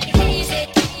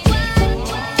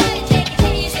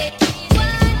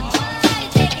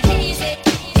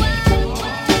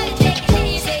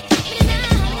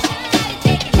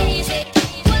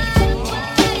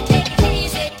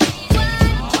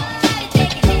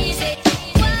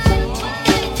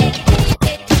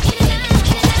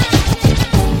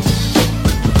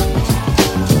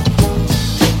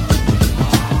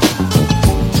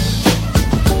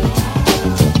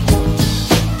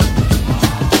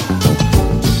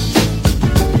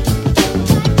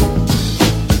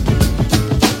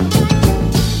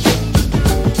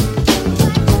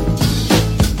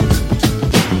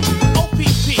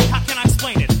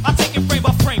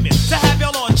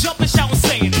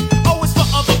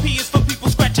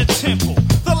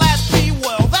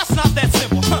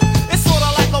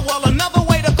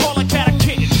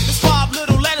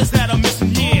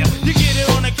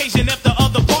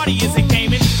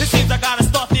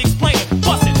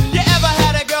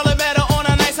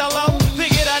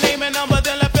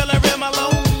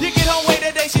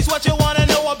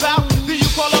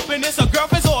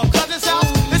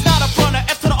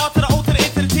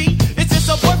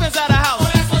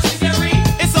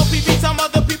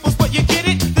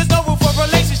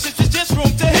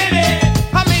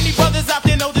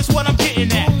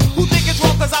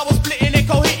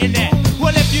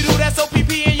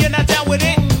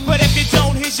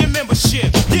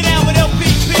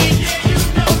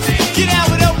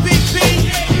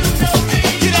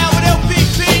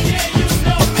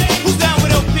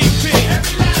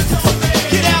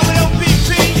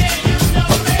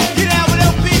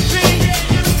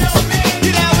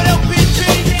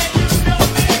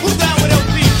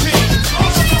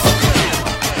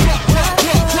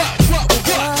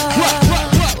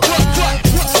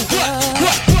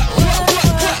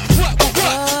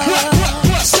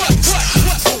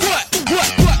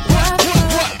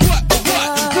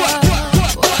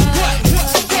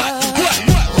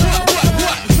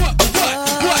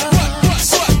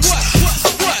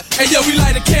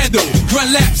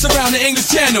 Around the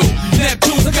English Channel,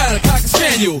 Neptunes, I got a cocker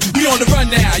spaniel. We on the run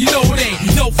now, you know it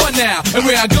ain't no fun now. And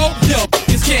where I go, yo,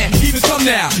 this can't even come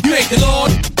now. You ain't the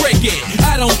Lord, break it.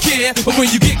 I don't care, but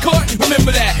when you get caught, remember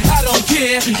that I don't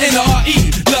care. N-R-E,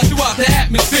 love throughout the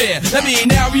atmosphere. That mean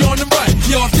now we on the run,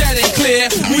 yo, if that ain't clear,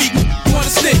 we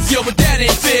wanna snitch, yo, but that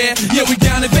ain't fair. Yo, we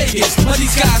down in Vegas, but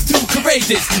these guys too correct.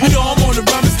 outrageous. You know I'm on the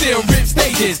run and still rip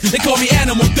stages. They call me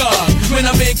Animal Dog when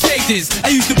I'm in cages. I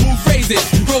used to move phrases,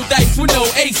 roll dice with no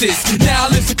aces. Now I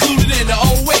live secluded in the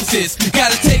oasis.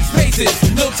 Gotta take spaces,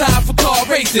 no time for car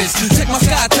races. Check my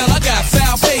SkyTel, I got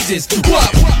foul pages.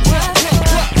 What?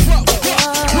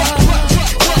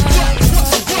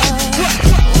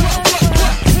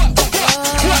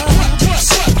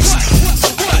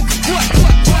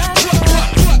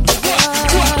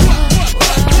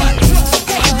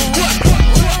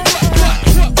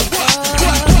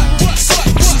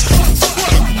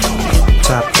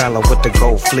 Top dollar with the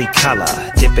gold fleet collar,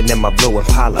 dipping in my blue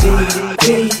Impala.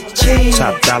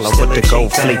 Top dollar with the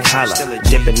gold fleet collar,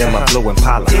 dipping in my blue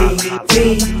Impala.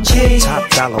 Top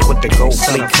dollar with the gold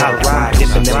fleet collar,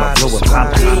 dipping in my blue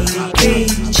Impala.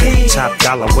 Top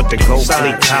dollar with the gold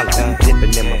fleet collar,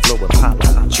 dipping in my blue Impala.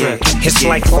 It's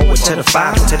like forward to the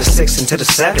 5, to the 6, and to the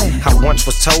 7. I once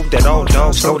was told that all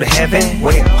dogs go to heaven.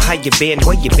 Well, how you been,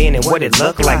 where you been, and what it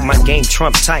look like? My game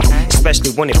trump tight,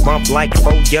 especially when it bump like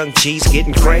 4 young G's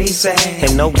getting crazy.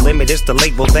 And no limit is the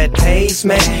label that pays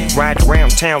me. Ride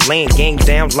around town laying game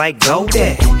down like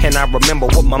Goldie. And I remember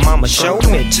what my mama showed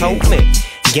me, told me.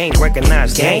 Game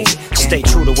recognized game. Stay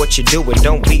true to what you do and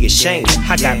don't be ashamed.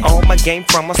 I got all my game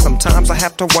from her. Sometimes I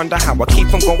have to wonder how I keep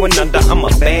from going under. I'm a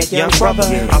bad young brother.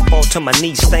 I fall to my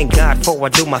knees, thank God before I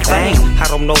do my thing. I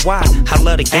don't know why, I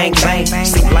love the gang bang.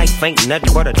 See, life ain't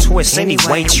nothing but a twist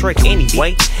anyway. Trick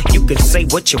anyway. You can say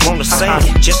what you wanna say,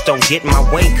 just don't get in my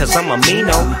way. Cause I'm a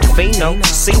Mino, Fino,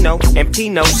 Cino, and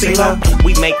Pino, CeeLo.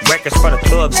 We make records for the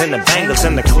thugs and the bangers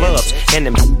and the clubs and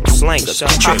them slangers.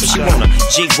 Trip, she wanna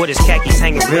G with his khakis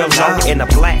hanging real low in a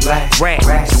black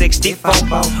rag 64.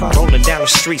 Rolling down the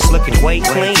streets looking way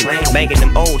clean. Banging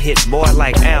them old hits, boy,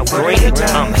 like Al Green.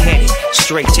 I'm headed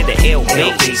straight to the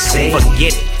LB.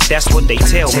 Forget it, that's what they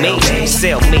tell me.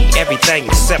 Sell me everything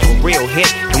except a real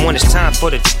hit. And when it's time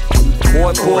for the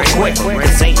boy, quick.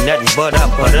 This ain't nothing but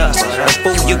us. A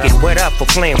fool you get wet up for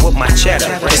playing with my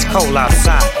cheddar. It's cold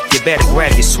outside, you better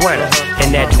grab your sweater.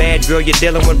 And that bad girl you're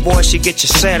dealing with, boy, she get you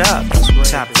set up.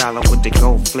 Top dollar with the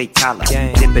gold fleet collar,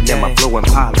 dipping in my blue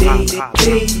Impala.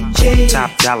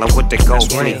 Top dollar with the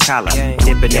gold fleet collar,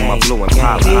 dipping in my blue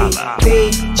Impala.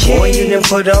 Boy, you done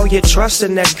put all your trust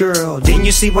in that girl. Didn't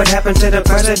you see what happened to the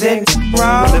president?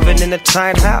 Living in a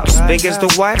tight house, big as the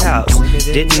White House.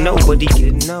 Didn't know, but he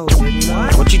didn't know.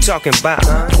 What you talking about?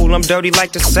 Fool, I'm dirty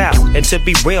like the South. And to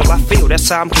be real, I feel that's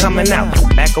how I'm coming out.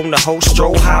 Back on the whole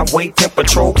stroll, highway, pimp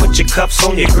patrol. Put your cuffs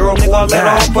on your girl, nigga, let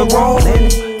off parole.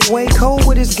 Way cold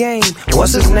with his game.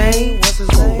 What's his name?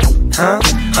 Huh?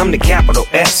 I'm the capital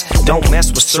S. Don't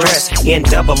mess with stress.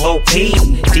 N-double-O-P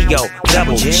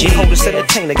D-O-double-G. Coldest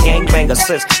entertainer, gangbanger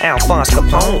since Alphonse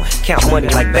Capone. Count money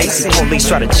like basic. Police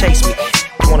try to chase me.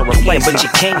 Wanna replay, but you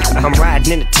can't. I'm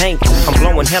riding in the tank, I'm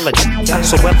blowing hella.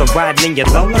 So whether riding in your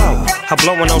Lolo, I'm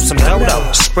blowing on some dodo.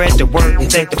 Spread the word and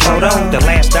take the photo. The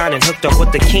last dining hooked up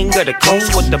with the king of the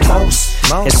coast with the most.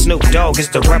 And Snoop Dogg is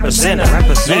the representative.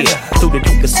 Yeah, through the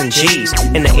Dickerson G's,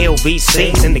 in the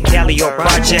LVCs, in the Callio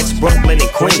Projects, Brooklyn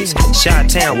and Queens,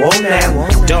 Chi-Town, whoa now.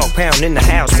 Dog pound in the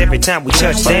house every time we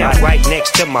touch down. Right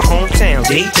next to my hometown,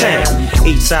 D-Town.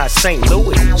 Eastside St.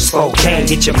 Louis, Spokane,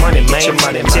 get your money, man.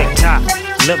 TikTok.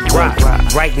 Lil Rock,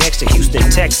 right next to Houston,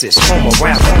 Texas. Home of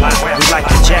rap a lot. We like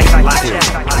the jack a lot.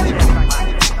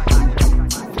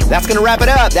 That's going to wrap it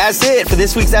up. That's it for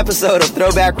this week's episode of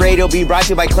Throwback Radio, being brought to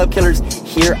you by Club Killers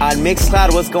here on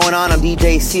Mixcloud. What's going on? I'm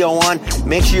DJ CO1.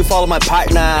 Make sure you follow my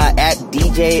partner at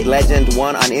DJ Legend1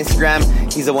 on Instagram.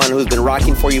 He's the one who's been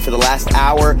rocking for you for the last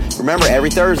hour. Remember, every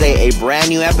Thursday, a brand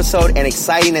new episode, and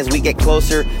exciting as we get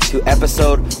closer to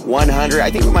episode 100.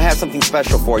 I think we might have something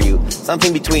special for you.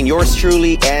 Something between yours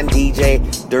truly and DJ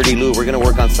Dirty Lou. We're going to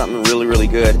work on something really, really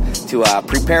good to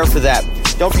prepare for that.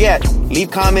 Don't forget, leave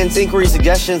comments, inquiries,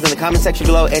 suggestions in the comment section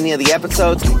below any of the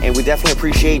episodes, and we definitely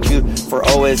appreciate you for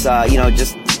always,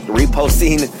 just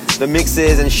reposting the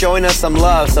mixes and showing us some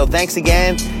love. So thanks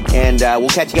again, and we'll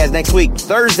catch you guys next week,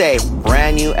 Thursday.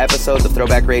 Brand new episodes of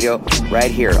Throwback Radio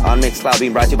right here on Mixcloud,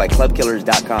 being brought to you by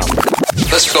ClubKillers.com.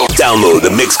 Let's go. Download the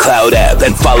Mixcloud app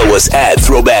and follow us at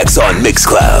Throwbacks on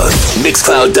Mixcloud.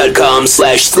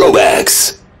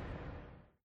 Mixcloud.com/Throwbacks.